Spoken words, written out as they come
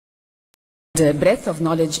breadth of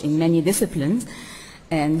knowledge in many disciplines,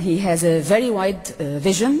 and he has a very wide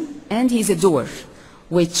vision, and he's a doer,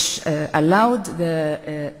 which allowed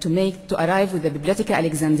to arrive with the Bibliotheca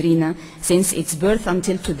Alexandrina since its birth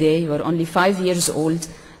until today. We're only 5 years old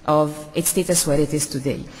of its status where it is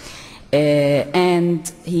today.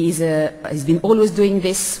 And he's been always doing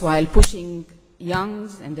this while pushing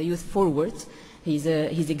youngs and the youth forward. He's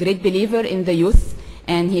a great believer in the youth,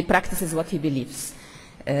 and he practices what he believes.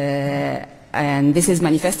 And this is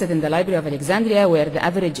manifested in the Library of Alexandria, where the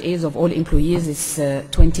average age of all employees is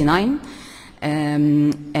 29.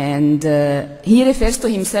 He refers to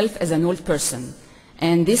himself as an old person.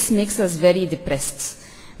 And this makes us very depressed,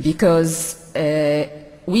 because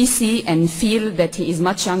we see and feel that he is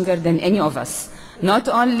much younger than any of us, not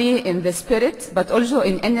only in the spirit, but also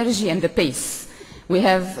in energy and the pace. We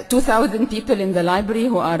have 2,000 people in the library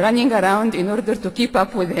who are running around in order to keep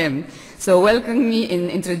up with him. So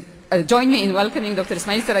join me in welcoming Dr.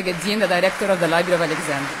 Ismail Sirageddin, the director of the Library of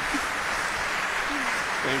Alexandria.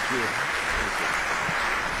 Thank you.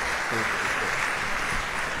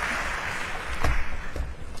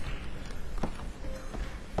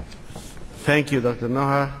 Thank you, Dr.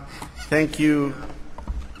 Noha. Thank you,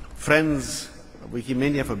 friends of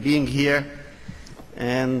Wikimedia, for being here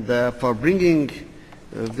and for bringing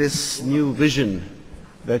this new vision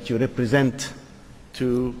that you represent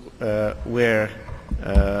to where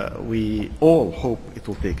we all hope it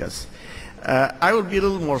will take us. I will be a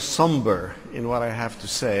little more somber in what I have to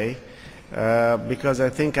say because I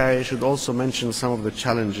think I should also mention some of the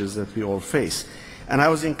challenges that we all face. And I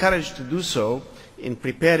was encouraged to do so in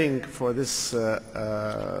preparing for this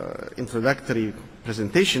introductory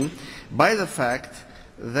presentation by the fact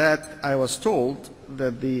that I was told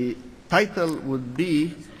that the title would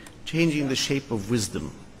be Changing the Shape of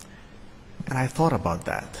Wisdom. And I thought about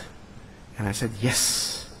that. And I said,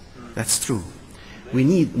 yes, that's true. We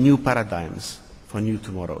need new paradigms for new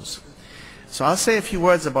tomorrows. So I'll say a few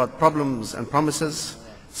words about problems and promises,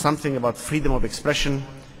 something about freedom of expression,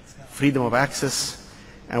 freedom of access,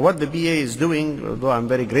 and what the BA is doing, although I'm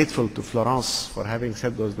very grateful to Florence for having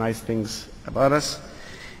said those nice things about us,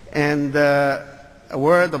 and a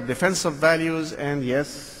word of defense of values, and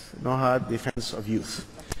yes, Noha, defense of youth.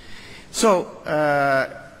 So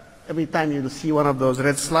every time you see one of those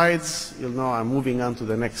red slides, you'll know I'm moving on to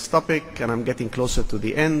the next topic, and I'm getting closer to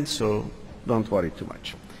the end, so don't worry too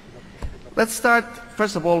much. Let's start.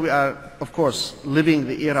 First of all, we are, of course, living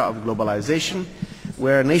the era of globalization,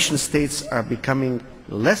 where nation states are becoming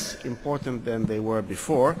less important than they were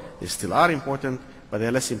before. They still are important, but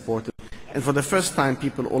they're less important. And for the first time,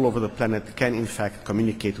 people all over the planet can, in fact,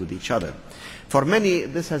 communicate with each other. For many,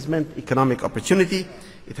 this has meant economic opportunity.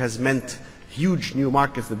 It has meant huge new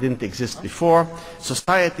markets that didn't exist before,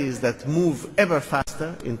 societies that move ever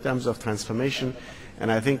faster in terms of transformation.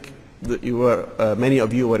 And I think that many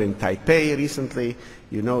of you were in Taipei recently.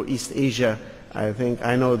 You know East Asia.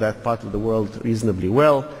 I know that part of the world reasonably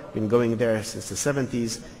well. Been going there since the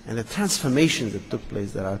 70s, and the transformations that took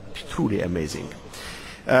place there are truly amazing.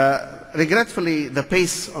 Regretfully, the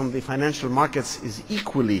pace on the financial markets is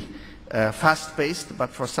equally fast-paced, but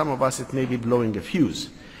for some of us it may be blowing a fuse.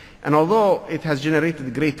 And although it has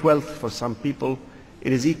generated great wealth for some people,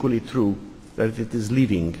 it is equally true that it is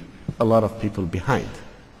leaving a lot of people behind.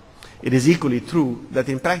 It is equally true that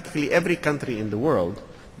in practically every country in the world,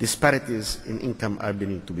 disparities in income are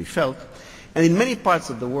beginning to be felt. And in many parts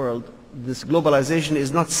of the world, this globalization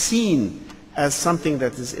is not seen as something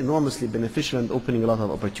that is enormously beneficial and opening a lot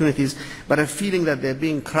of opportunities, but a feeling that they're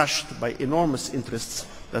being crushed by enormous interests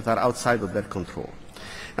that are outside of their control.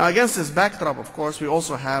 Now, against this backdrop, of course, we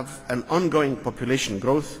also have an ongoing population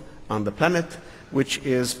growth on the planet, which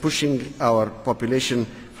is pushing our population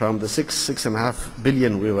from the 6.5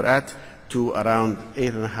 billion we were at to around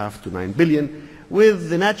 8.5 to 9 billion, with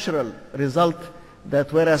the natural result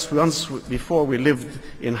that whereas once before we lived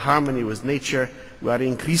in harmony with nature, we are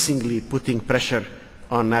increasingly putting pressure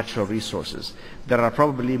on natural resources. There are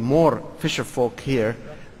probably more fisher folk here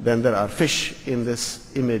than there are fish in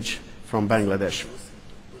this image from Bangladesh.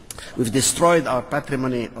 We've destroyed our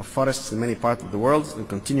patrimony of forests in many parts of the world and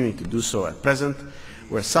continuing to do so at present.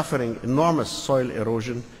 We're suffering enormous soil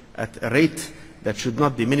erosion at a rate that should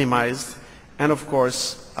not be minimized. And of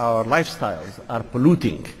course, our lifestyles are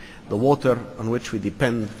polluting the water on which we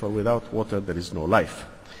depend, for without water there is no life.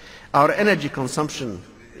 Our energy consumption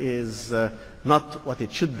is not what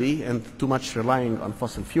it should be, and too much relying on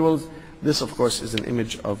fossil fuels. This, of course, is an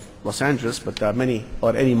image of Los Angeles, but there are many,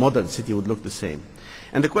 or any modern city would look the same.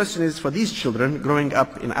 And the question is, for these children growing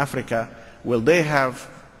up in Africa, will they have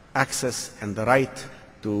access and the right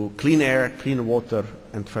to clean air, clean water,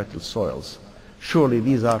 and fertile soils? surely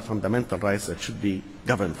these are fundamental rights that should be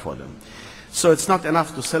governed for them. So it's not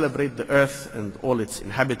enough to celebrate the earth and all its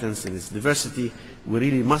inhabitants and its diversity. We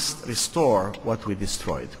really must restore what we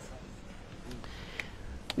destroyed.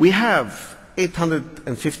 We have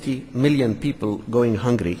 850 million people going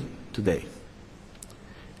hungry today.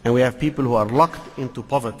 And we have people who are locked into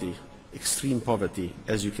poverty, extreme poverty,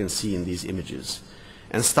 as you can see in these images.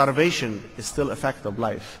 And starvation is still a fact of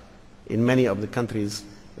life in many of the countries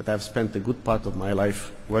that I've spent a good part of my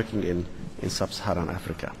life working in sub-Saharan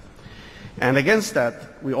Africa. And against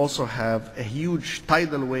that, we also have a huge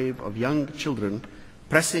tidal wave of young children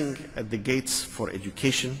pressing at the gates for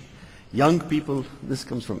education. Young people, this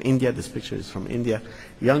comes from India, this picture is from India,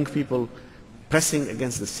 young people pressing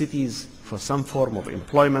against the cities for some form of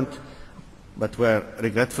employment, but where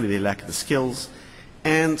regretfully they lack the skills.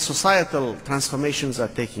 And societal transformations are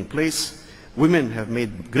taking place. Women have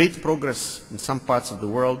made great progress in some parts of the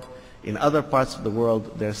world. In other parts of the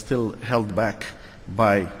world, they're still held back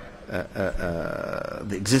by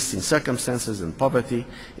the existing circumstances and poverty.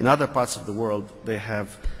 In other parts of the world, they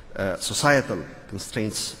have societal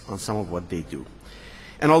constraints on some of what they do.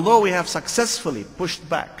 And although we have successfully pushed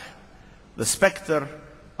back the specter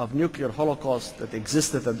of nuclear holocaust that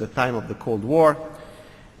existed at the time of the Cold War,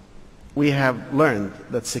 we have learned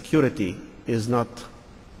that security is not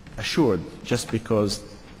assured just because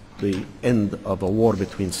the end of a war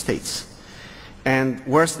between states. And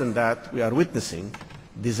worse than that, we are witnessing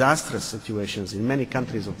disastrous situations in many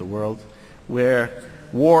countries of the world where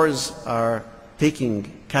wars are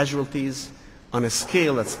taking casualties on a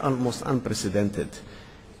scale that's almost unprecedented.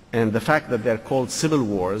 And the fact that they're called civil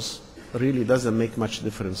wars really doesn't make much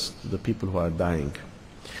difference to the people who are dying.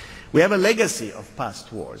 We have a legacy of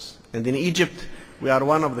past wars, and in Egypt we are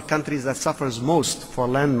one of the countries that suffers most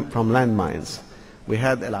from landmines. We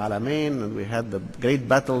had El Alamein, and we had the great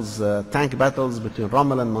battles, tank battles between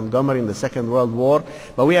Rommel and Montgomery in the Second World War,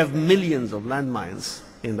 but we have millions of landmines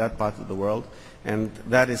in that part of the world, and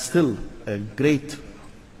that is still a great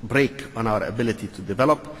break on our ability to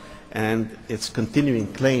develop, and its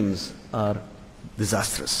continuing claims are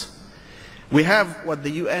disastrous. We have what the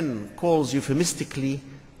UN calls euphemistically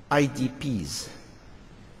IDPs.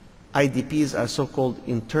 IDPs are so-called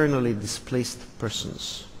internally displaced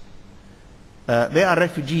persons. They are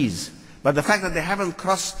refugees, but the fact that they haven't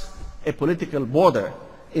crossed a political border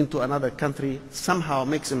into another country somehow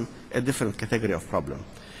makes them a different category of problem.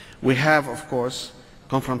 We have, of course,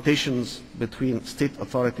 confrontations between state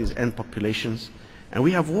authorities and populations, and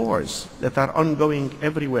we have wars that are ongoing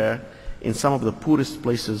everywhere in some of the poorest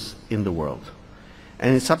places in the world.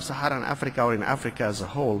 And in sub-Saharan Africa, or in Africa as a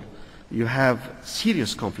whole, you have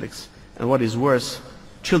serious conflicts, and what is worse,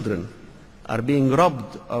 children are being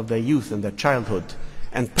robbed of their youth and their childhood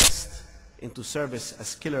and pressed into service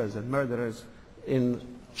as killers and murderers in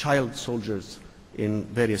child soldiers in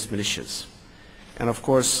various militias. And of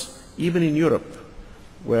course, even in Europe,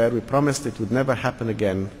 where we promised it would never happen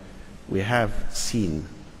again, we have seen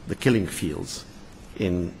the killing fields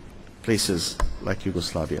in places like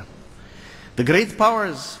Yugoslavia. The great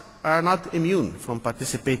powers are not immune from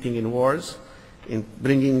participating in wars, in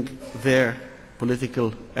bringing their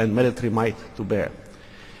political and military might to bear.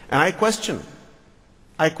 And I question,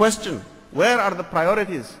 where are the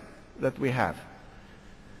priorities that we have?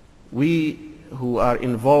 We who are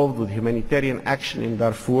involved with humanitarian action in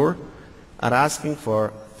Darfur are asking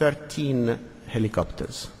for 13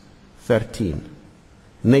 helicopters. 13.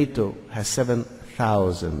 NATO has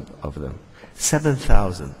 7,000 of them.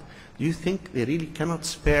 7,000. Do you think they really cannot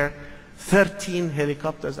spare 13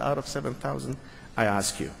 helicopters out of 7,000? I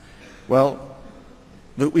ask you. Well,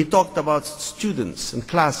 we talked about students and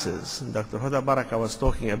classes. Dr. Huda Baraka was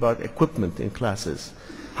talking about equipment in classes.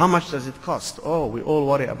 How much does it cost? Oh, we all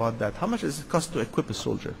worry about that. How much does it cost to equip a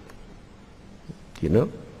soldier? You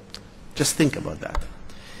know? Just think about that.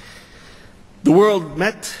 The world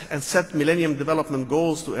met and set Millennium Development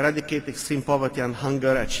Goals to eradicate extreme poverty and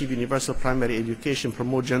hunger, achieve universal primary education,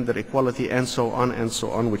 promote gender equality, and so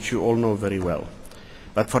on, which you all know very well.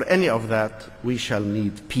 But for any of that, we shall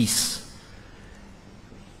need peace.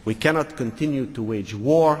 We cannot continue to wage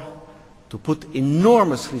war, to put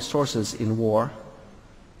enormous resources in war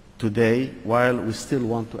today while we still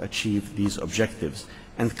want to achieve these objectives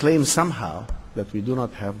and claim somehow that we do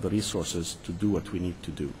not have the resources to do what we need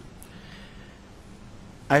to do.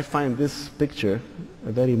 I find this picture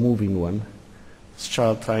a very moving one. This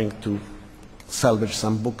child trying to salvage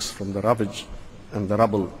some books from the rubbish and the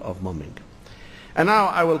rubble of bombing. And now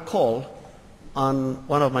I will call on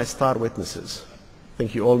one of my star witnesses. I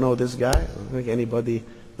think you all know this guy. I don't think anybody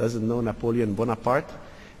doesn't know Napoleon Bonaparte.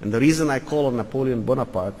 And the reason I call on Napoleon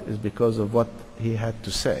Bonaparte is because of what he had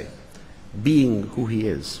to say, being who he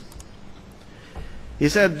is. He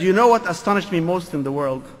said, "Do you know what astonished me most in the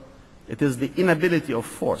world? It is the inability of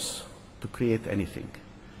force to create anything.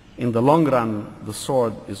 In the long run, the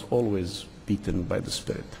sword is always beaten by the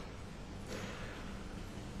spirit."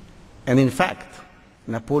 And in fact,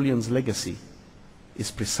 Napoleon's legacy is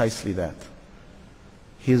precisely that.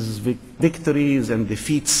 His victories and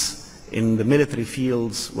defeats in the military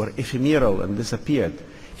fields were ephemeral and disappeared.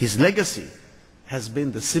 His legacy has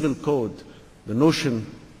been the civil code, the notion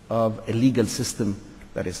of a legal system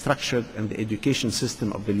that is structured, and the education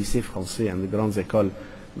system of the Lycée Français and the Grandes Écoles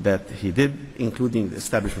that he did, including the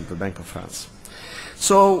establishment of the Bank of France.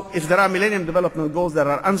 So if there are Millennium Development Goals, there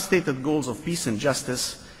are unstated goals of peace and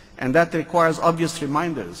justice, and that requires obvious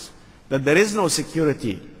reminders that there is no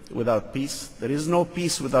security without peace, there is no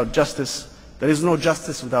peace without justice, there is no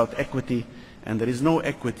justice without equity, and there is no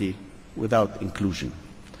equity without inclusion.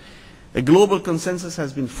 A global consensus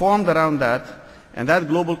has been formed around that, and that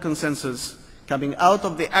global consensus, coming out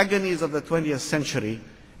of the agonies of the 20th century,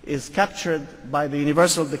 is captured by the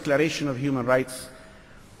Universal Declaration of Human Rights,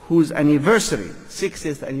 whose anniversary,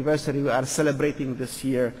 60th anniversary, we are celebrating this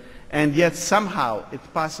year, and yet somehow it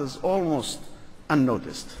passes almost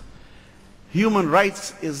unnoticed. Human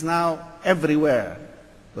rights is now everywhere.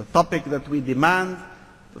 The topic that we demand,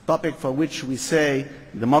 the topic for which we say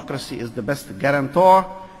democracy is the best guarantor,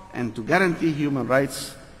 and to guarantee human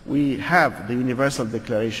rights, we have the Universal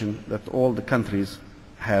Declaration that all the countries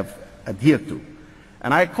have adhered to.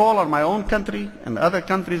 And I call on my own country and other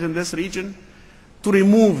countries in this region to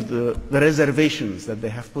remove the reservations that they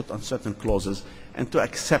have put on certain clauses and to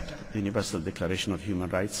accept the Universal Declaration of Human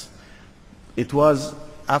Rights. It was,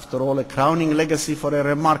 after all, a crowning legacy for a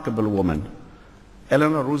remarkable woman.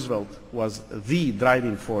 Eleanor Roosevelt was the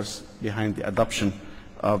driving force behind the adoption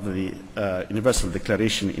of the Universal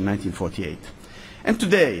Declaration in 1948. And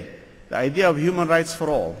today, the idea of human rights for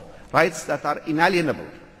all, rights that are inalienable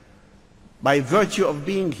by virtue of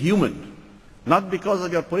being human, not because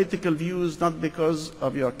of your political views, not because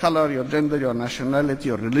of your color, your gender, your nationality,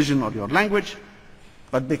 your religion, or your language,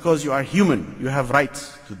 but because you are human, you have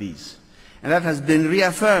rights to these. And that has been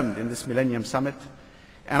reaffirmed in this Millennium Summit.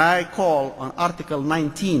 And I call on Article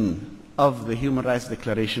 19 of the Human Rights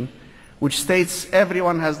Declaration, which states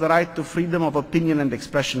everyone has the right to freedom of opinion and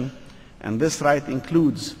expression, and this right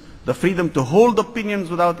includes the freedom to hold opinions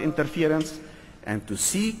without interference and to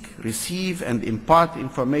seek, receive, and impart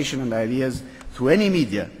information and ideas through any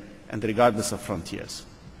media and regardless of frontiers.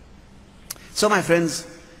 So, my friends,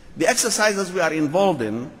 the exercises we are involved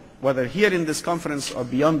in, whether here in this conference or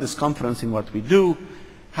beyond this conference in what we do,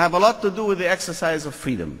 have a lot to do with the exercise of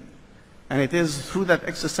freedom. And it is through that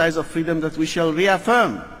exercise of freedom that we shall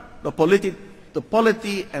reaffirm the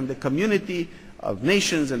polity and the community of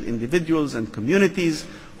nations and individuals and communities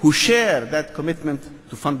who share that commitment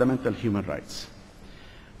to fundamental human rights.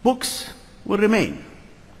 Books will remain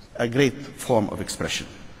a great form of expression.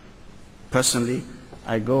 Personally,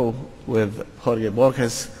 I go with Jorge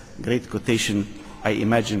Borges' great quotation, "I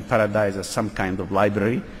imagine paradise as some kind of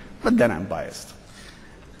library," but then I'm biased.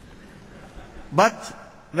 But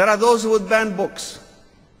there are those who would ban books.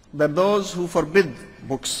 There are those who forbid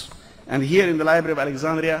books. And here in the Library of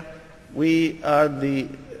Alexandria, we are the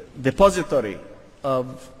depository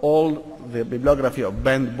of all the bibliography of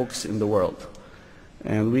banned books in the world.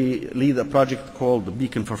 And we lead a project called the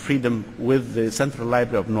Beacon for Freedom with the Central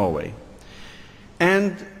Library of Norway.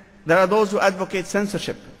 And there are those who advocate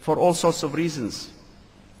censorship for all sorts of reasons,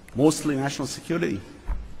 mostly national security.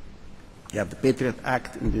 You have the Patriot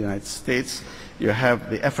Act in the United States. You have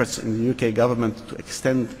the efforts in the UK government to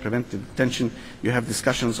extend preventive detention. You have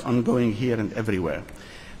discussions ongoing here and everywhere.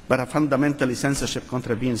 But fundamentally, censorship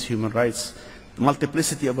contravenes human rights. The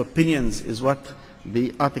multiplicity of opinions is what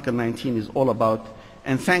the Article 19 is all about.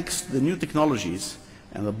 And thanks to the new technologies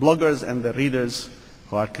and the bloggers and the readers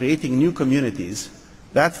who are creating new communities,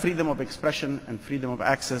 that freedom of expression and freedom of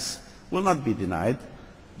access will not be denied,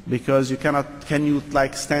 because you cannot,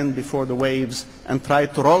 stand before the waves and try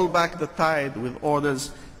to roll back the tide with orders.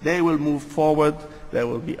 They will move forward, there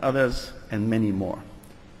will be others and many more.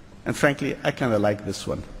 And frankly, I kind of like this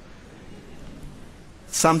one.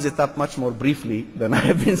 Sums it up much more briefly than I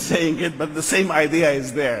have been saying it, but the same idea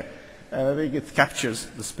is there. I think it captures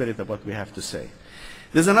the spirit of what we have to say.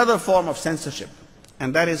 There's another form of censorship,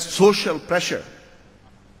 and that is social pressure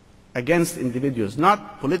against individuals,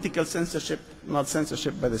 not political censorship, not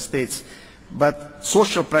censorship by the states, but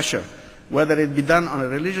social pressure, whether it be done on a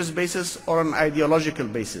religious basis or on an ideological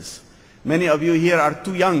basis. Many of you here are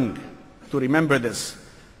too young to remember this,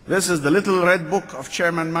 This is the little red book of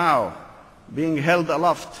Chairman Mao being held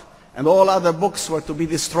aloft, and all other books were to be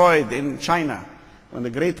destroyed in China when the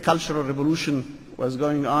great cultural revolution was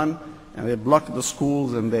going on, and they blocked the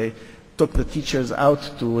schools and they took the teachers out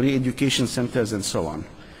to re-education centers and so on.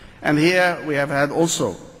 And here we have had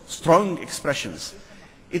also strong expressions.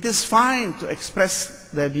 It is fine to express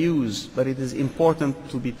their views, but it is important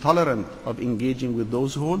to be tolerant of engaging with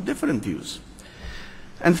those who hold different views.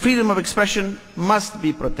 And freedom of expression must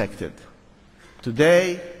be protected.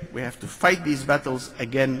 Today, we have to fight these battles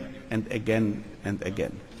again and again and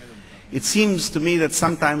again. It seems to me that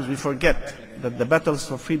sometimes we forget that the battles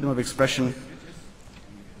for freedom of expression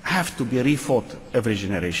have to be refought every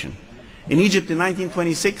generation. In Egypt in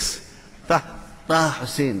 1926, Taha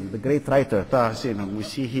Hussein, the great writer Taha Hussein, whom we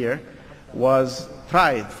see here, was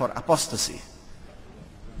tried for apostasy,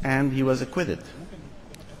 and he was acquitted.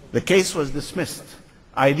 The case was dismissed.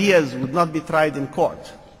 Ideas would not be tried in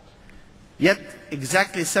court. Yet,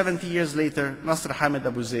 exactly 70 years later, Nasr Hamid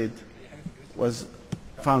Abu Zaid was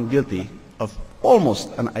found guilty of almost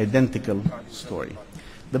an identical story.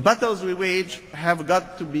 The battles we wage have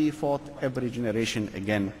got to be fought every generation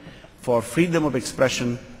again, for freedom of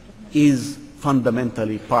expression is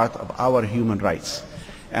fundamentally part of our human rights.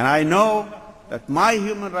 And I know that my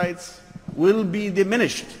human rights will be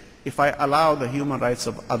diminished if I allow the human rights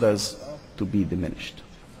of others to be diminished.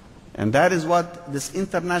 And that is what this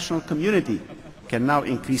international community can now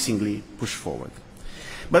increasingly push forward.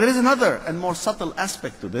 But there is another and more subtle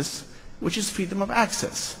aspect to this, which is freedom of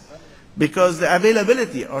access. Because the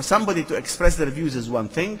availability or somebody to express their views is one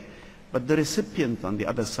thing, but the recipient on the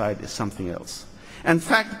other side is something else. In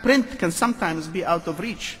fact, print can sometimes be out of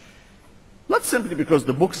reach. Not simply because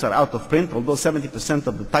the books are out of print, although 70%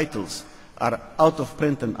 of the titles are out of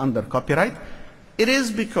print and under copyright. It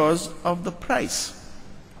is because of the price.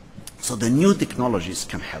 So the new technologies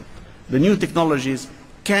can help. The new technologies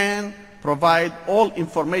can provide all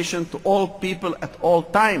information to all people at all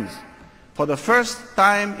times. For the first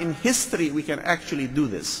time in history, we can actually do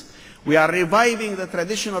this. We are reviving the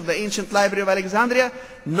tradition of the ancient Library of Alexandria,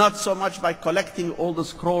 not so much by collecting all the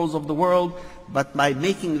scrolls of the world, but by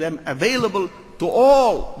making them available to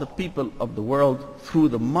all the people of the world through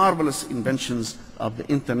the marvelous inventions of the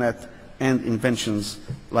internet and inventions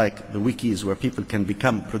like the wikis, where people can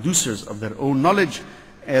become producers of their own knowledge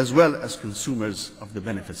as well as consumers of the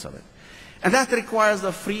benefits of it. And that requires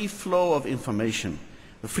a free flow of information.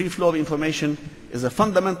 The free flow of information is a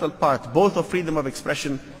fundamental part both of freedom of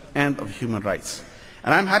expression and of human rights.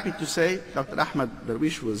 And I'm happy to say, Dr. Ahmed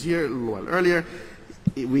Darwish was here a little while earlier,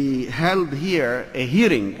 we held here a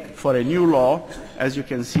hearing for a new law. As you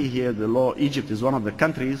can see here, the law, Egypt is one of the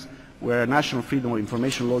countries where national freedom of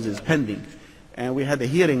information laws is pending. And we had a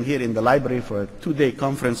hearing here in the library for a 2-day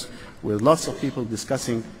conference with lots of people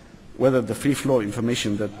discussing whether the free flow of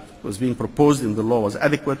information that was being proposed in the law was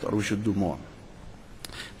adequate or we should do more.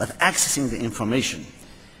 But accessing the information,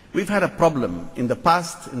 we've had a problem. In the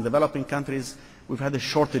past, in developing countries, we've had a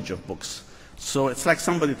shortage of books. So it's like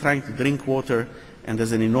somebody trying to drink water and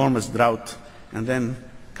there's an enormous drought, and then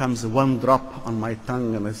comes one drop on my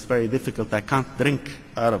tongue and it's very difficult, I can't drink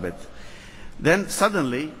out of it. Then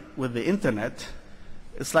suddenly, with the internet,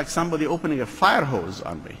 it's like somebody opening a fire hose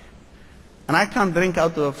on me. And I can't drink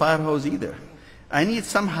out of a fire hose either. I need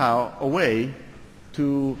somehow a way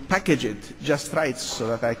to package it just right so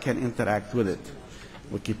that I can interact with it.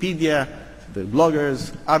 Wikipedia, the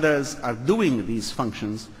bloggers, others are doing these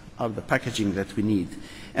functions of the packaging that we need.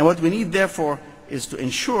 And what we need, therefore, is to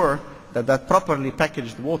ensure that that properly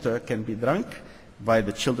packaged water can be drunk by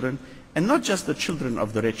the children, and not just the children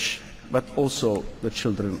of the rich, but also the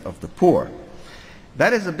children of the poor.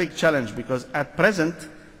 That is a big challenge because at present,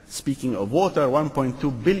 speaking of water,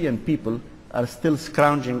 1.2 billion people are still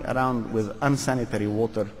scrounging around with unsanitary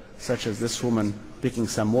water, such as this woman picking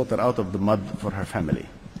some water out of the mud for her family.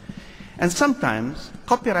 And sometimes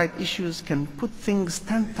copyright issues can put things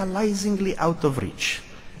tantalizingly out of reach.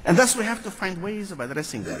 And thus we have to find ways of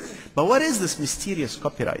addressing that. But what is this mysterious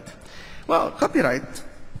copyright? Well, copyright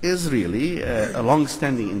is really a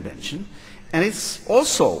long-standing invention, and it's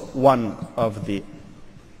also one of the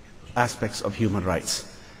aspects of human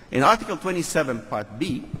rights. In Article 27, Part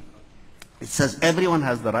B, it says everyone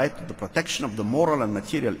has the right to the protection of the moral and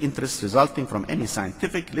material interests resulting from any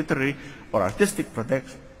scientific, literary, or artistic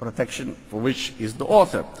protection for which is the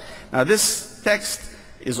author. Now this text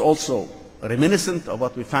is also reminiscent of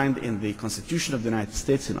what we find in the Constitution of the United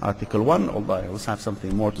States in Article 1, although I also have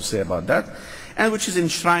something more to say about that, and which is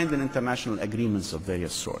enshrined in international agreements of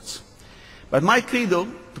various sorts. But my credo,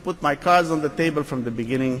 to put my cards on the table from the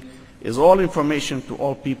beginning, is all information to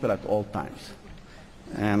all people at all times.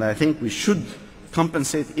 And I think we should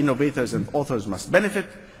compensate innovators, and authors must benefit,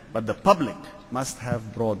 but the public must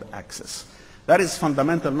have broad access. That is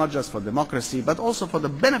fundamental not just for democracy, but also for the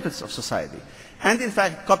benefits of society. And in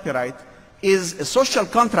fact, copyright is a social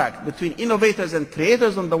contract between innovators and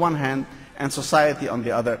creators on the one hand, and society on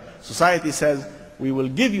the other. Society says, we will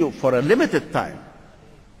give you for a limited time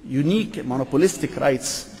unique monopolistic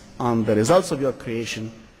rights on the results of your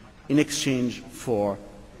creation in exchange for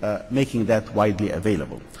making that widely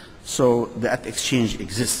available. So that exchange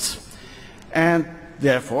exists. And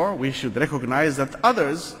therefore, we should recognize that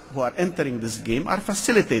others who are entering this game are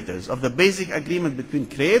facilitators of the basic agreement between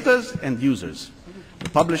creators and users. The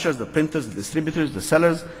publishers, the printers, the distributors, the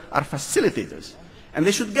sellers are facilitators. And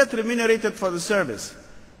they should get remunerated for the service.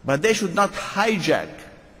 But they should not hijack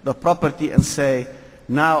the property and say,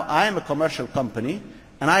 now I am a commercial company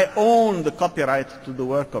and I own the copyright to the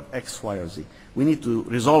work of X, Y, or Z. We need to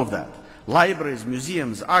resolve that. Libraries,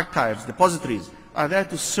 museums, archives, depositories are there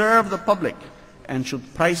to serve the public and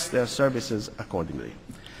should price their services accordingly.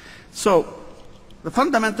 So the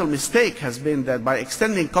fundamental mistake has been that by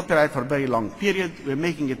extending copyright for a very long period, we're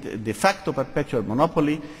making it a de facto perpetual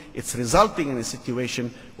monopoly. It's resulting in a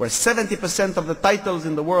situation where 70% of the titles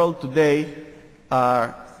in the world today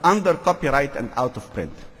are under copyright and out of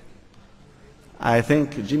print. I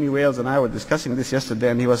think Jimmy Wales and I were discussing this yesterday,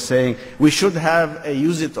 and he was saying we should have a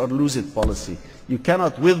use it or lose it policy. You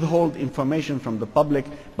cannot withhold information from the public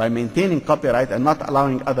by maintaining copyright and not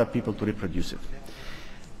allowing other people to reproduce it.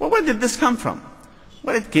 Well, where did this come from?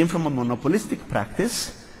 Well, it came from a monopolistic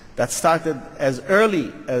practice that started as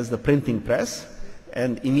early as the printing press,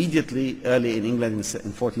 and immediately early in England in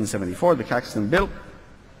 1474, the Caxton Bill,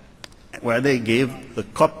 where they gave the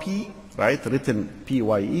copy, right, written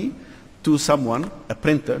P-Y-E, to someone, a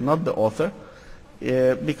printer, not the author,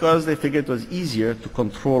 because they figured it was easier to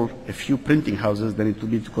control a few printing houses than it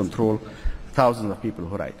would be to control thousands of people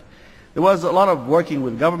who write. There was a lot of working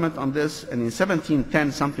with government on this, and in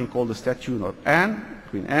 1710 something called the Statute of Anne,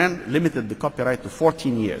 Queen Anne, limited the copyright to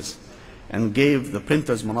 14 years and gave the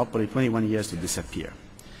printer's monopoly 21 years to disappear.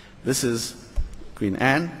 This is Queen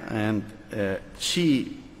Anne, and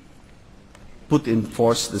she put in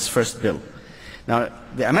force this first bill. Now,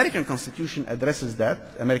 the American Constitution addresses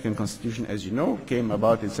that. The American Constitution, as you know, came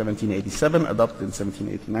about in 1787, adopted in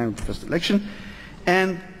 1789 with the first election.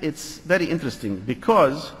 And it's very interesting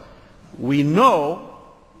because we know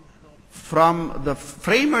from the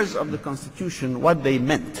framers of the Constitution what they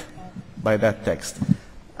meant by that text.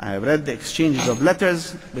 I have read the exchanges of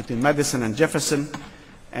letters between Madison and Jefferson,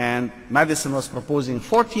 and Madison was proposing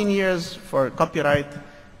 14 years for copyright,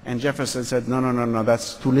 and Jefferson said, no, no, no, no,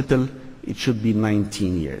 that's too little. It should be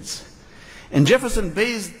 19 years. And Jefferson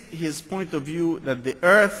based his point of view that the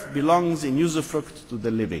earth belongs in usufruct to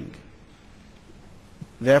the living.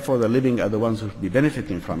 Therefore, the living are the ones who should be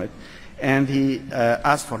benefiting from it. And he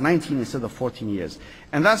asked for 19 instead of 14 years.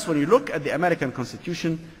 And that's when you look at the American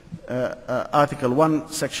Constitution, Article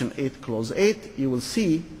 1, Section 8, Clause 8, you will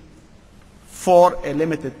see for a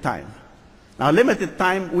limited time. Now, limited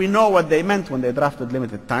time, we know what they meant when they drafted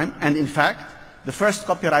limited time. And in fact, the first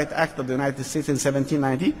Copyright Act of the United States in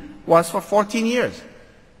 1790 was for 14 years.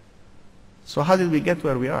 So how did we get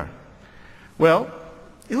where we are? Well,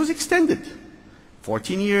 it was extended.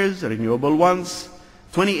 14 years, renewable once,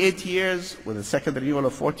 28 years with a second renewal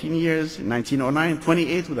of 14 years, in 1909,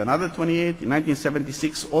 28 with another 28, in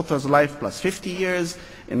 1976, author's life plus 50 years,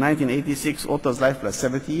 in 1986, author's life plus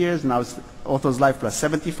 70 years, now it's author's life plus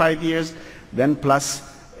 75 years, then plus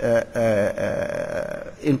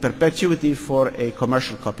in perpetuity for a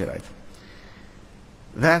commercial copyright.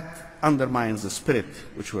 That undermines the spirit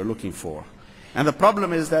which we're looking for. And the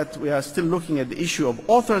problem is that we are still looking at the issue of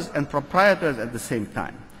authors and proprietors at the same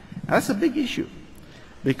time. And that's a big issue,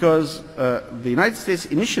 because the United States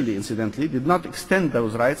initially, incidentally, did not extend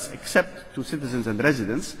those rights except to citizens and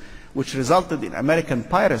residents, which resulted in American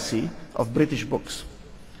piracy of British books.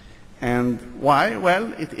 And why?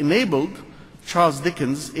 Well, it enabled Charles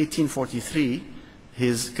Dickens, 1843,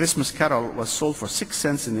 his Christmas Carol was sold for 6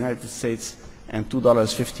 cents in the United States and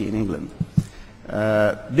 $2.50 in England.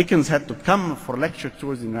 Dickens had to come for lecture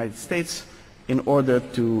tours in the United States in order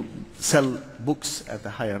to sell books at a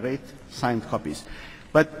higher rate, signed copies.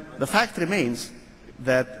 But the fact remains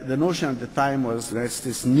that the notion at the time was that the United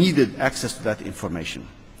States needed access to that information.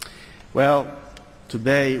 Well,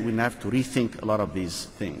 today we have to rethink a lot of these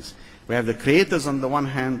things. We have the creators on the one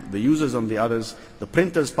hand, the users on the others. The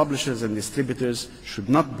printers, publishers, and distributors should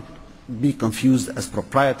not be confused as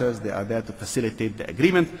proprietors. They are there to facilitate the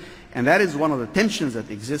agreement. And that is one of the tensions that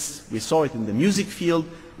exists. We saw it in the music field.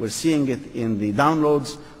 We're seeing it in the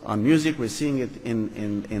downloads on music. We're seeing it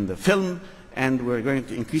in the film. And we're going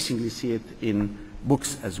to increasingly see it in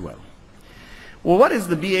books as well. Well, what is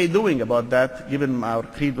the BA doing about that, given our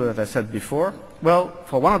credo that I said before? Well,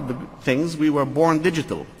 for one of the things, we were born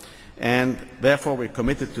digital. And therefore, we're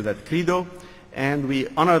committed to that credo. And we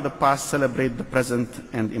honor the past, celebrate the present,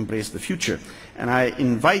 and embrace the future. And I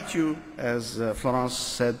invite you, as Florence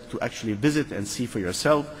said, to actually visit and see for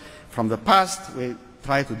yourself. From the past, we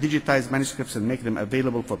try to digitize manuscripts and make them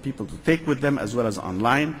available for people to take with them, as well as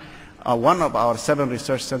online. One of our 7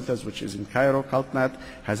 research centers, which is in Cairo, CULTNAT,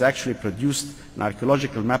 has actually produced an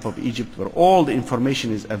archaeological map of Egypt where all the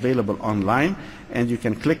information is available online. And you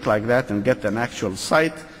can click like that and get an actual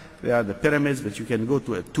site. There are the pyramids, but you can go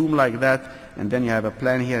to a tomb like that, and then you have a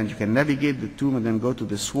plan here, and you can navigate the tomb and then go to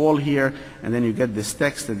this wall here, and then you get this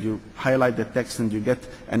text, and you highlight the text, and you get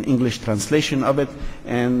an English translation of it,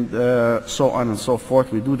 and so on and so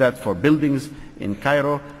forth. We do that for buildings in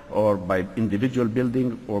Cairo, or by individual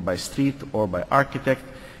building, or by street, or by architect.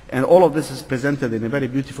 And all of this is presented in a very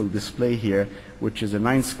beautiful display here, which is a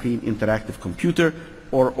 9-screen interactive computer,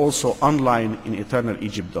 or also online in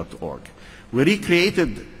eternalegypt.org. We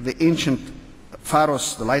recreated the ancient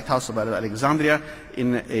Pharos, the lighthouse of Alexandria,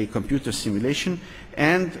 in a computer simulation,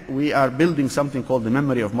 and we are building something called the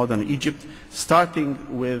Memory of Modern Egypt,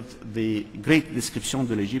 starting with the Great Description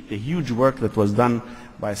de l'Egypte, a huge work that was done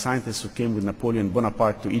by scientists who came with Napoleon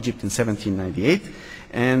Bonaparte to Egypt in 1798,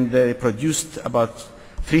 and they produced about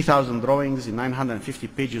 3,000 drawings in 950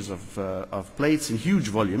 pages of plates in huge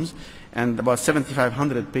volumes, and about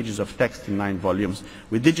 7,500 pages of text in 9 volumes.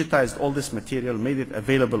 We digitized all this material, made it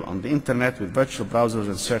available on the internet with virtual browsers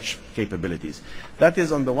and search capabilities. That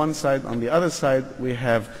is on the one side. On the other side, we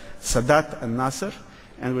have Sadat and Nasser,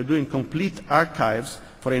 and we're doing complete archives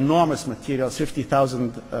for enormous materials,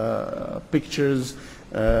 50,000 pictures,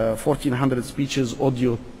 1,400 speeches,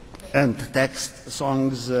 audio and text,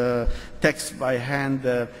 songs, text by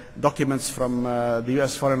hand, documents from the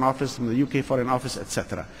US Foreign Office, from the UK Foreign Office,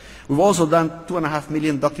 etc. We've also done 2.5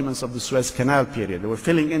 million documents of the Suez Canal period. We're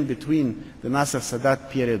filling in between the Nasser Sadat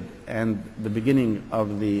period and the beginning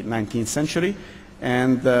of the 19th century,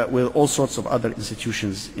 and with all sorts of other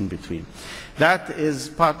institutions in between. That is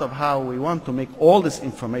part of how we want to make all this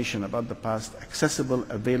information about the past accessible,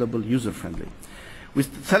 available, user-friendly. We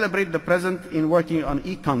celebrate the present in working on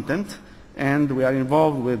e-content, and we are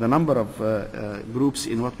involved with a number of groups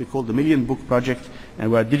in what we call the Million Book Project, and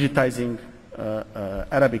we are digitizing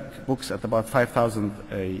Arabic books at about 5,000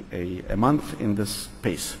 a month in this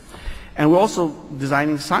pace. And we're also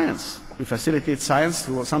designing science. We facilitate science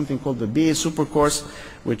through something called the BA Super Course,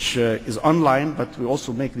 which is online, but we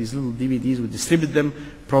also make these little DVDs. We distribute them,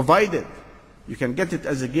 provided you can get it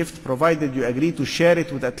as a gift, provided you agree to share it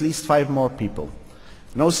with at least 5 more people.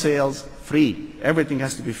 No sales, free. Everything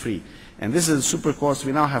has to be free. And this is a super course.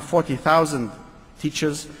 We now have 40,000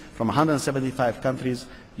 teachers from 175 countries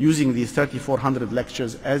using these 3,400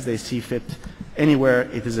 lectures as they see fit anywhere.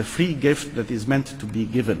 It is a free gift that is meant to be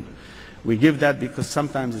given. We give that because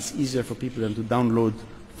sometimes it's easier for people than to download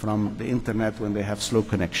from the internet when they have slow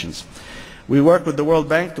connections. We work with the World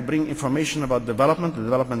Bank to bring information about development, the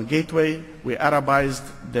Development Gateway. We Arabized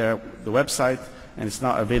the website, and it's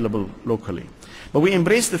now available locally. But we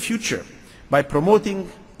embrace the future by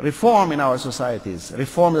promoting reform in our societies,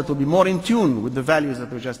 reform that will be more in tune with the values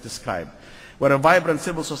that we just described, where a vibrant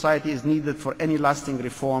civil society is needed for any lasting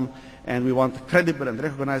reform, and we want a credible and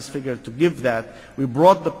recognized figure to give that. We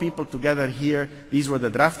brought the people together here. These were the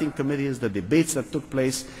drafting committees, the debates that took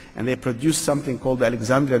place, and they produced something called the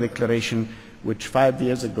Alexandria Declaration, which 5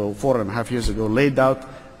 years ago, 4.5 years ago, laid out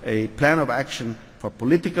a plan of action for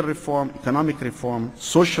political reform, economic reform,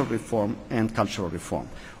 social reform, and cultural reform.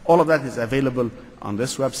 All of that is available on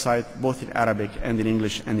this website, both in Arabic and in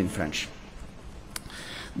English and in French.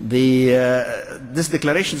 This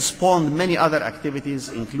declaration spawned many other activities,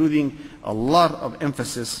 including a lot of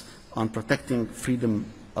emphasis on protecting freedom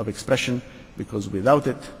of expression, because without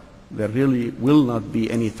it, there really will not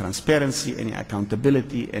be any transparency, any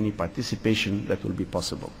accountability, any participation that will be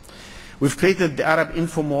possible. We've created the Arab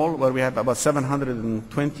Info Mall, where we have about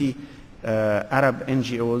 720 Arab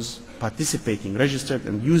NGOs participating, registered,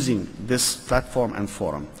 and using this platform and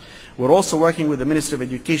forum. We're also working with the Ministry of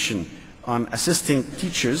Education on assisting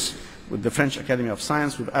teachers with the French Academy of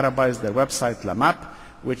Science. We've Arabized their website, La Map,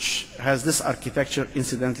 which has this architecture,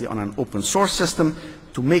 incidentally, on an open source system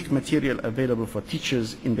to make material available for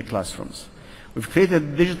teachers in the classrooms. We've created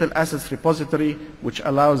a digital assets repository which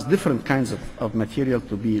allows different kinds of material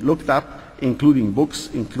to be looked up, including books,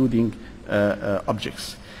 including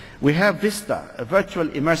objects. We have VISTA, a virtual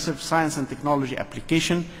immersive science and technology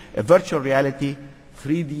application, a virtual reality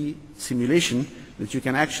 3D simulation that you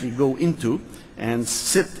can actually go into and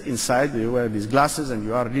sit inside. You wear these glasses and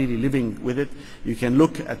you are really living with it. You can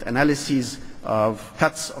look at analyses of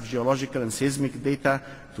cuts of geological and seismic data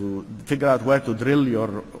to figure out where to drill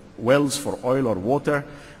your wells for oil or water.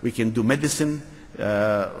 We can do medicine,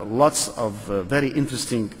 lots of very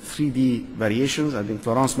interesting 3D variations. I think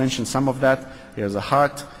Florence mentioned some of that. Here's a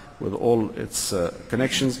heart with all its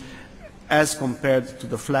connections, as compared to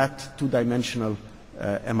the flat two-dimensional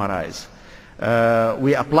MRIs.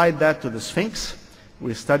 We applied that to the Sphinx.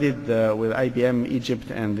 We studied with IBM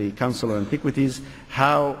Egypt and the Council of Antiquities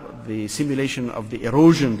how the simulation of the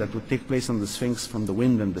erosion that would take place on the Sphinx from the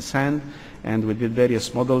wind and the sand, and we did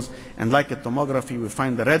various models. And like a tomography, we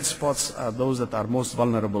find the red spots are those that are most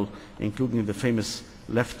vulnerable, including the famous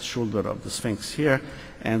left shoulder of the Sphinx here,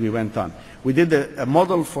 and we went on. We did a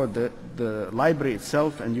model for the library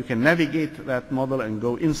itself, and you can navigate that model and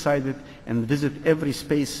go inside it and visit every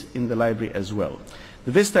space in the library as well.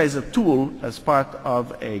 The VISTA is a tool as part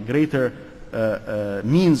of a greater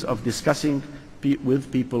means of discussing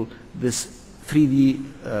with people this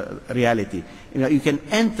 3D reality. You can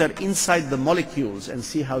enter inside the molecules and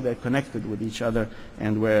see how they're connected with each other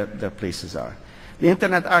and where their places are. The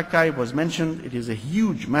Internet Archive was mentioned. It is a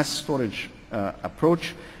huge mass storage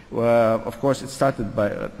approach. Of course, it started by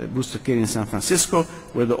Brewster Carey in San Francisco.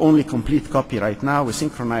 We're the only complete copy right now. We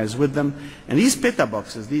synchronize with them. And these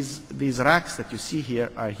petaboxes, these racks that you see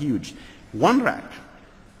here are huge. One rack,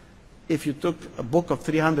 if you took a book of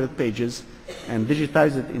 300 pages and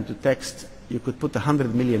digitized it into text, you could put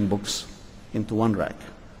 100 million books into one rack.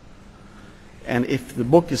 And if the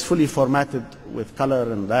book is fully formatted with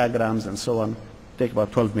color and diagrams and so on, take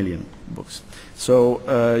about 12 million books.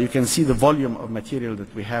 So you can see the volume of material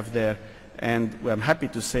that we have there, and I'm happy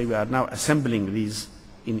to say we are now assembling these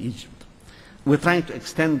in Egypt. We're trying to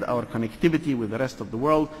extend our connectivity with the rest of the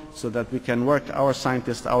world so that we can work, our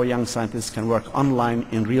scientists, our young scientists can work online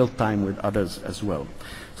in real time with others as well.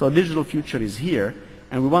 So a digital future is here,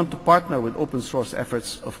 and we want to partner with open source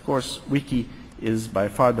efforts. Of course, Wiki is by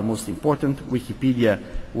far the most important. Wikipedia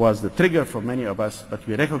was the trigger for many of us, but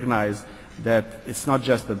we recognize that it's not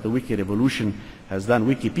just that the Wiki revolution has done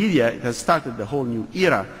Wikipedia, it has started the whole new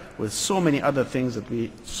era with so many other things that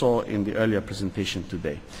we saw in the earlier presentation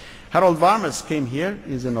today. Harold Varmus came here.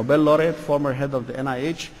 He's a Nobel laureate, former head of the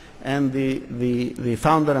NIH, and the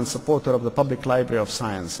founder and supporter of the Public Library of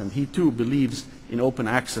Science. And he too believes in open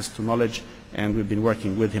access to knowledge, and we've been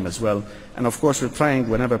working with him as well. And of course, we're trying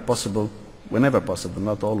whenever possible,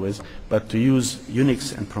 not always, but to use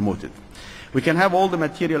Unix and promote it. We can have all the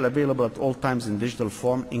material available at all times in digital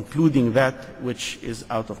form, including that which is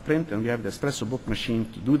out of print, and we have the Espresso book machine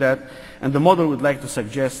to do that. And the model we'd like to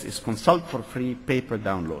suggest is consult for free, paper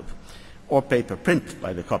download, or paper print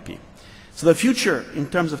by the copy. So the future in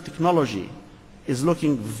terms of technology is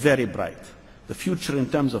looking very bright. The future in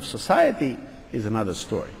terms of society is another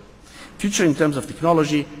story. Future in terms of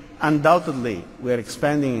technology, undoubtedly we're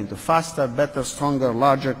expanding into faster, better, stronger,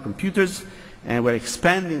 larger computers, and we're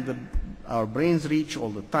expanding our brain's reach all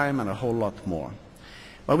the time and a whole lot more.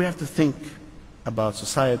 But we have to think about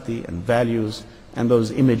society and values and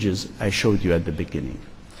those images I showed you at the beginning.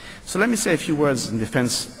 So let me say a few words in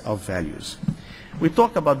defense of values. We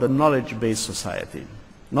talk about the knowledge-based society.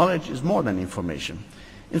 Knowledge is more than information.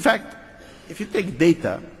 In fact, if you take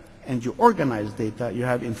data and you organize data, you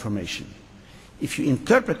have information. If you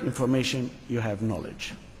interpret information, you have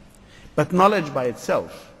knowledge. But knowledge by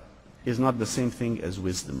itself is not the same thing as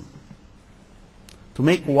wisdom. To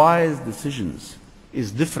make wise decisions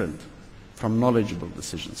is different from knowledgeable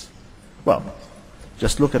decisions. Well,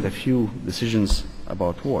 just look at a few decisions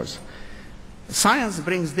about wars. Science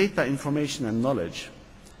brings data, information, and knowledge,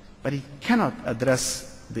 but it cannot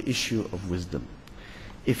address the issue of wisdom.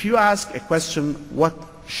 If you ask a question, what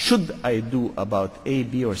should I do about A,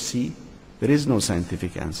 B, or C, there is no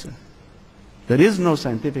scientific answer. There is no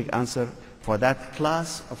scientific answer for that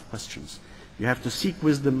class of questions. You have to seek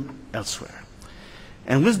wisdom elsewhere.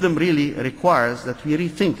 And wisdom really requires that we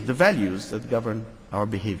rethink the values that govern our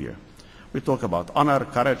behavior. We talk about honor,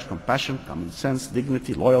 courage, compassion, common sense,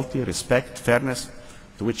 dignity, loyalty, respect, fairness,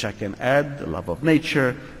 to which I can add the love of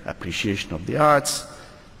nature, appreciation of the arts,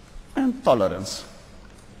 and tolerance,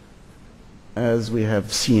 as we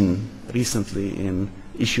have seen recently in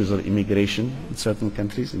issues of immigration in certain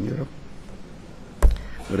countries in Europe.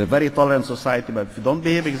 We're a very tolerant society, but if you don't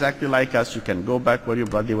behave exactly like us, you can go back where you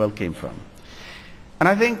bloody well came from. And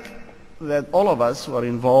I think that all of us who are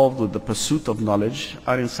involved with the pursuit of knowledge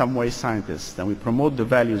are in some way scientists, and we promote the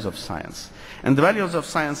values of science. And the values of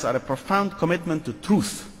science are a profound commitment to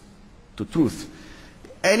truth. To truth.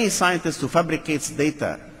 Any scientist who fabricates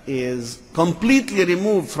data is completely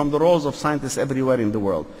removed from the roles of scientists everywhere in the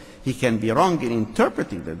world. He can be wrong in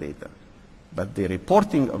interpreting the data, but the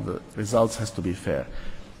reporting of the results has to be fair.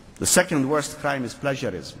 The second worst crime is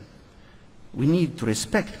plagiarism. We need to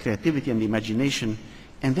respect creativity and imagination,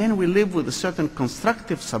 and then we live with a certain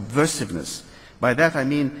constructive subversiveness. By that I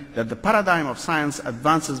mean that the paradigm of science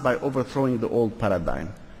advances by overthrowing the old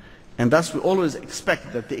paradigm. And thus we always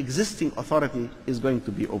expect that the existing authority is going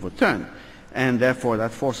to be overturned. And therefore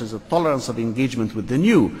that forces a tolerance of engagement with the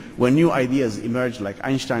new. When new ideas emerge, like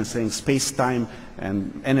Einstein saying space-time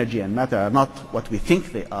and energy and matter are not what we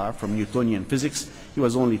think they are from Newtonian physics. He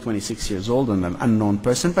was only 26 years old and an unknown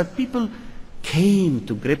person, but people came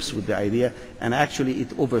to grips with the idea, and actually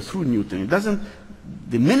it overthrew Newton. It doesn't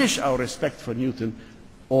diminish our respect for Newton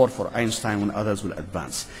or for Einstein when others will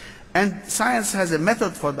advance. And science has a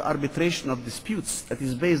method for the arbitration of disputes that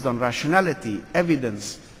is based on rationality,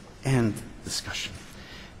 evidence, and discussion.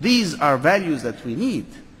 These are values that we need,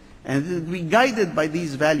 and we guided by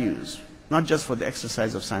these values, not just for the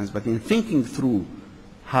exercise of science, but in thinking through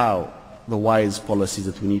how the wise policies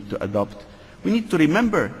that we need to adopt. We need to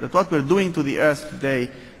remember that what we're doing to the earth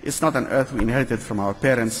today is not an earth we inherited from our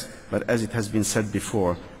parents, but as it has been said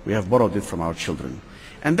before, we have borrowed it from our children.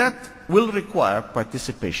 And that will require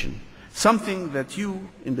participation, something that you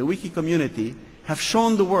in the Wiki community have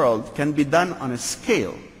shown the world can be done on a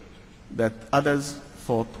scale that others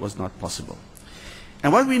thought was not possible.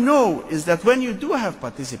 And what we know is that when you do have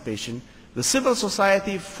participation, the civil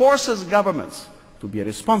society forces governments to be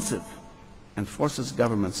responsive and forces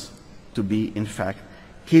governments to be, in fact,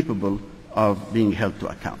 capable of being held to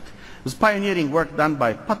account. It was pioneering work done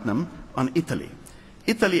by Putnam on Italy.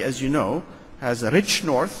 Italy, as you know, has a rich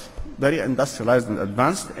north, very industrialized and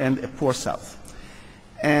advanced, and a poor south.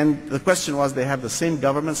 And the question was, they have the same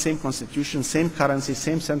government, same constitution, same currency,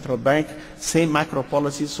 same central bank, same macro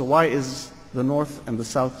policies, so why is the north and the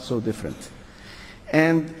south so different?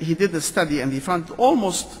 And he did a study, and he found it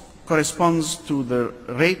almost corresponds to the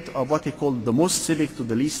rate of what he called the most civic to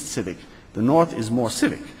the least civic. The north is more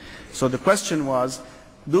civic. So the question was,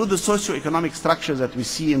 do the socio-economic structures that we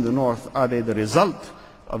see in the north, are they the result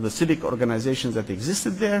of the civic organizations that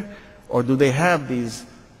existed there, or do they have these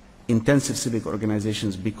intensive civic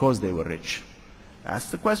organizations because they were rich? That's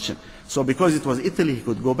the question. So because it was Italy, he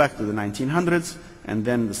could go back to the 1900s, and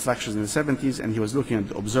then the structures in the 70s, and he was looking at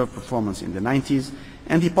the observed performance in the 90s,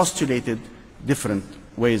 and he postulated different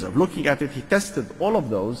ways of looking at it. He tested all of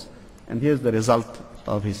those, and here's the result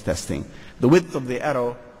of his testing. The width of the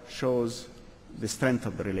arrow shows the strength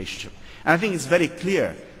of the relationship. And I think it's very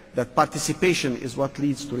clear that participation is what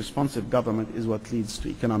leads to responsive government, is what leads to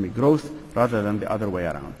economic growth, rather than the other way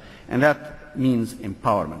around. And that means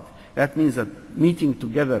empowerment. That means that meeting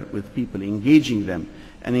together with people, engaging them,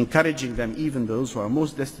 and encouraging them, even those who are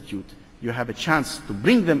most destitute, you have a chance to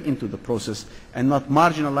bring them into the process and not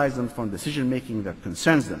marginalize them from decision-making that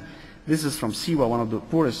concerns them. This is from Siwa, one of the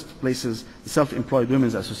poorest places, the Self-Employed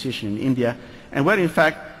Women's Association in India, and where in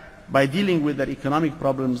fact, by dealing with their economic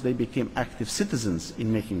problems, they became active citizens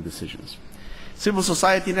in making decisions. Civil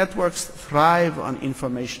society networks thrive on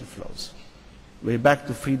information flows. We're back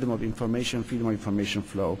to freedom of information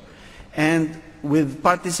flow. And with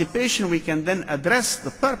participation, we can then address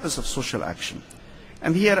the purpose of social action.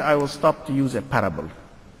 And here I will stop to use a parable,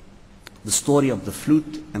 the story of the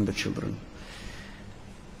flute and the children.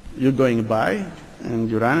 You're going by, and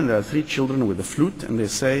you run, and there are 3 children with a flute, and they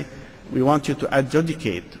say, we want you to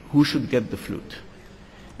adjudicate who should get the flute.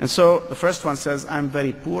 And so the first one says, I'm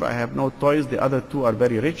very poor, I have no toys. The other 2 are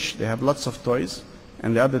very rich, they have lots of toys.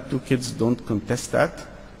 And the other 2 kids don't contest that.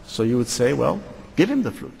 So you would say, well, give him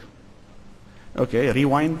the flute. Okay,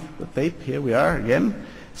 rewind the tape, here we are again.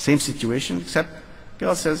 Same situation, except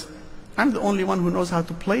girl says, I'm the only one who knows how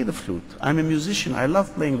to play the flute. I'm a musician, I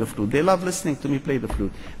love playing the flute. They love listening to me play the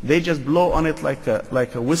flute. They just blow on it like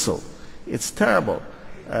a whistle. It's terrible.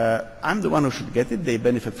 I'm the one who should get it. They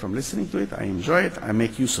benefit from listening to it. I enjoy it. I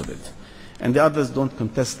make use of it. And the others don't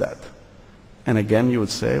contest that. And again, you would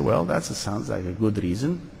say, well, that sounds like a good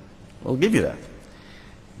reason. We'll give you that.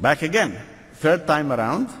 Back again. 3rd time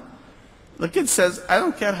around, the kid says, I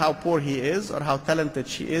don't care how poor he is or how talented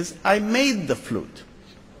she is. I made the flute.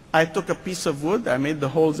 I took a piece of wood. I made the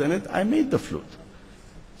holes in it. I made the flute.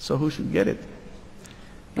 So who should get it?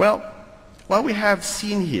 Well, what we have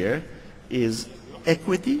seen here is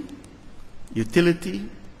equity, utility,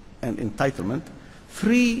 and entitlement,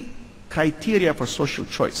 3 criteria for social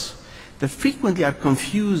choice that frequently are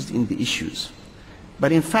confused in the issues.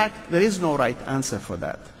 But in fact, there is no right answer for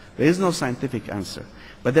that. There is no scientific answer.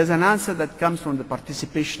 But there's an answer that comes from the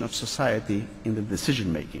participation of society in the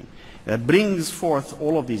decision making, that brings forth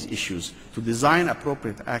all of these issues to design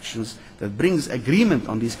appropriate actions, that brings agreement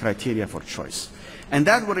on these criteria for choice. And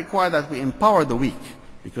that will require that we empower the weak,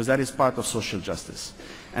 because that is part of social justice.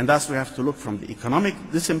 And thus we have to look from the economic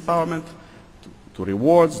disempowerment to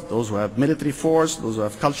rewards, those who have military force, those who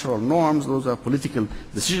have cultural norms, those who have political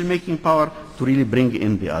decision-making power, to really bring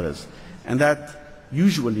in the others. And that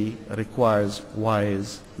usually requires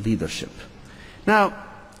wise leadership. Now,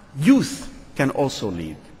 youth can also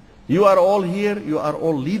lead. You are all here, you are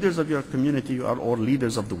all leaders of your community, you are all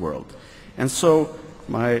leaders of the world. And so,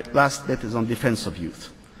 my last bit is on defense of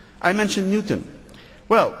youth. I mentioned Newton.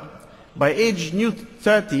 Well, by age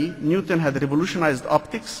 30, Newton had revolutionized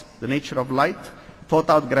optics, the nature of light, taught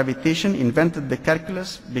out gravitation, invented the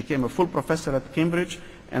calculus, became a full professor at Cambridge,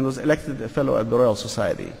 and was elected a fellow at the Royal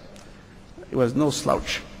Society. It was no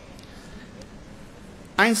slouch.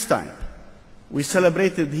 Einstein, we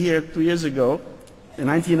celebrated here 2 years ago, in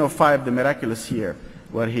 1905, the miraculous year,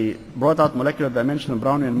 where he brought out molecular dimension and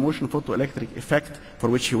Brownian motion photoelectric effect, for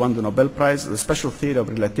which he won the Nobel Prize, the special theory of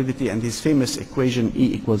relativity, and his famous equation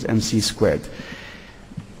E equals mc squared.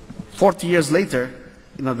 40 years later,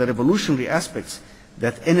 the revolutionary aspects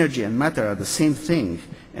that energy and matter are the same thing,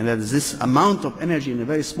 and that this amount of energy in a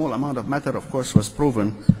very small amount of matter, of course, was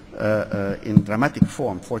proven in dramatic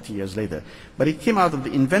form 40 years later. But it came out of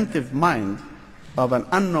the inventive mind of an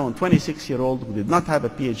unknown 26-year-old who did not have a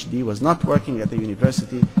PhD, was not working at a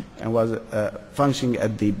university, and was functioning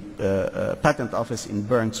at the patent office in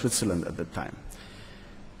Bern, Switzerland at the time.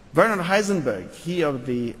 Werner Heisenberg, he of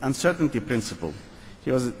the uncertainty principle,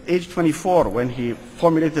 he was at age 24 when he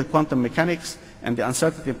formulated quantum mechanics and the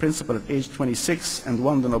uncertainty principle at age 26 and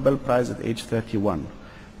won the Nobel Prize at age 31.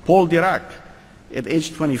 Paul Dirac, at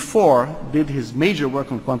age 24, did his major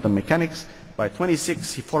work on quantum mechanics. By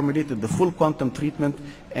 26, he formulated the full quantum treatment,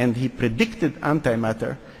 and he predicted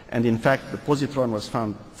antimatter, and in fact, the positron was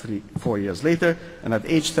found 4 years later, and at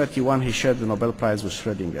age 31, he shared the Nobel Prize with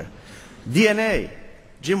Schrödinger. DNA,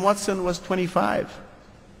 Jim Watson was 25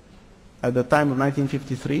 at the time of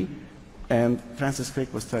 1953, and Francis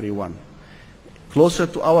Crick was 31. Closer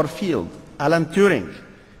to our field, Alan Turing.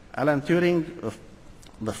 Alan Turing,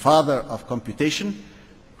 the father of computation,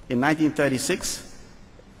 in 1936,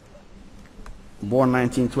 born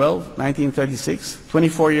 1912, 1936,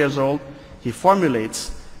 24 years old, he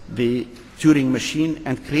formulates the Turing machine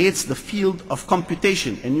and creates the field of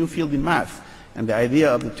computation, a new field in math, and the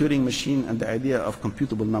idea of the Turing machine and the idea of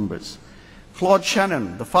computable numbers. Claude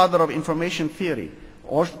Shannon, the father of information theory,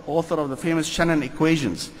 author of the famous Shannon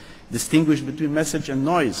equations, distinguished between message and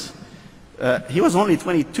noise. He was only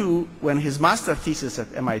 22 when his master thesis at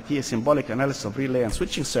MIT, a symbolic analysis of relay and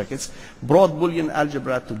switching circuits, brought Boolean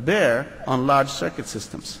algebra to bear on large circuit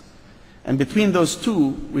systems. And between those two,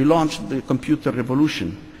 we launched the computer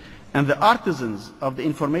revolution. And the artisans of the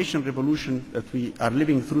information revolution that we are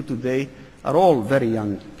living through today are all very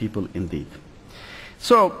young people indeed.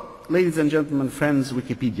 So, ladies and gentlemen, friends,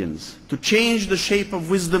 Wikipedians, to change the shape of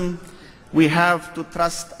wisdom, we have to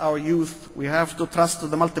trust our youth, we have to trust to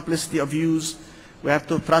the multiplicity of views, we have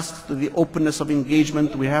to trust to the openness of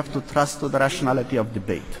engagement, we have to trust to the rationality of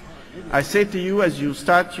debate. I say to you, as you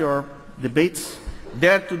start your debates,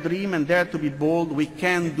 dare to dream and dare to be bold. We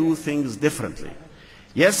can do things differently.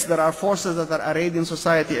 Yes, there are forces that are arrayed in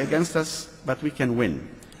society against us, but we can win.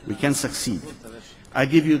 We can succeed. I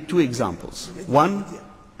give you two examples. One,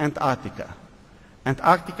 Antarctica.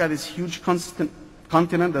 Antarctica, this huge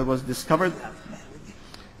continent that was discovered,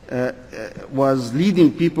 was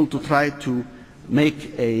leading people to try to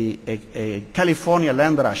make a California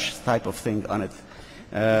land rush type of thing on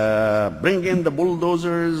it. Bring in the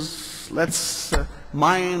bulldozers, let's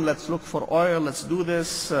mine, let's look for oil, let's do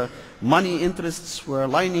this. Money interests were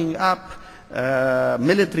lining up,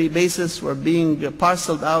 military bases were being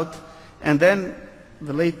parceled out, and then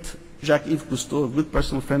the late Jacques-Yves Cousteau, a good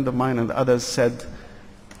personal friend of mine, and others said,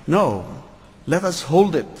 no, let us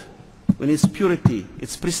hold it in its purity,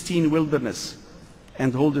 its pristine wilderness,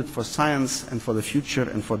 and hold it for science and for the future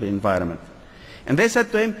and for the environment. And they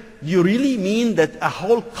said to him, do you really mean that a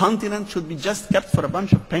whole continent should be just kept for a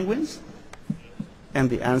bunch of penguins? And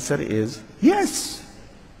the answer is yes.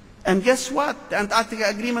 And guess what? The Antarctica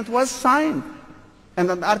Agreement was signed. And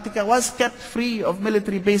Antarctica was kept free of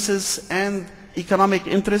military bases and economic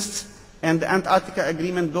interests. And the Antarctica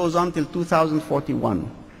Agreement goes on till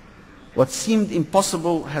 2041. What seemed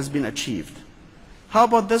impossible has been achieved. How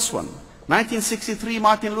about this one? 1963,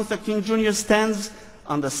 Martin Luther King Jr. stands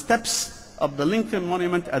on the steps of the Lincoln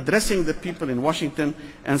Monument addressing the people in Washington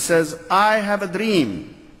and says, I have a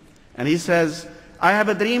dream. And he says, I have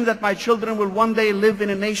a dream that my children will one day live in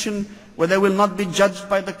a nation where they will not be judged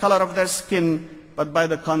by the color of their skin, but by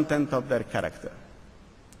the content of their character.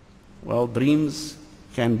 Well, dreams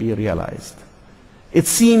can be realized. It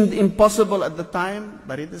seemed impossible at the time,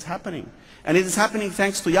 but it is happening. And it is happening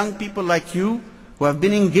thanks to young people like you who have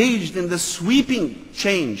been engaged in the sweeping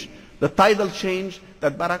change, the tidal change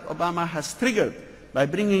that Barack Obama has triggered by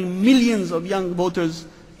bringing millions of young voters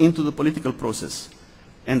into the political process.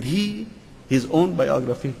 And his own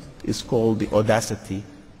biography is called The Audacity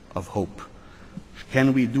of Hope.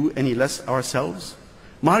 Can we do any less ourselves?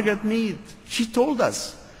 Margaret Mead, she told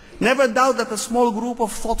us, never doubt that a small group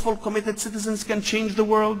of thoughtful, committed citizens can change the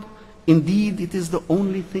world. Indeed, it is the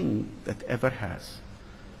only thing that ever has.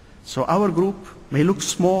 So our group may look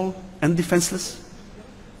small and defenseless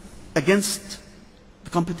against the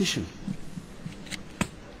competition,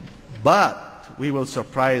 but we will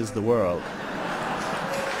surprise the world.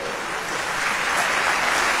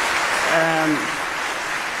 And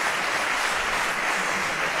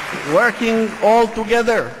working all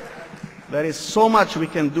together, there is so much we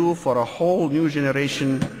can do for a whole new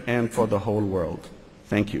generation and for the whole world.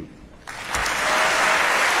 Thank you.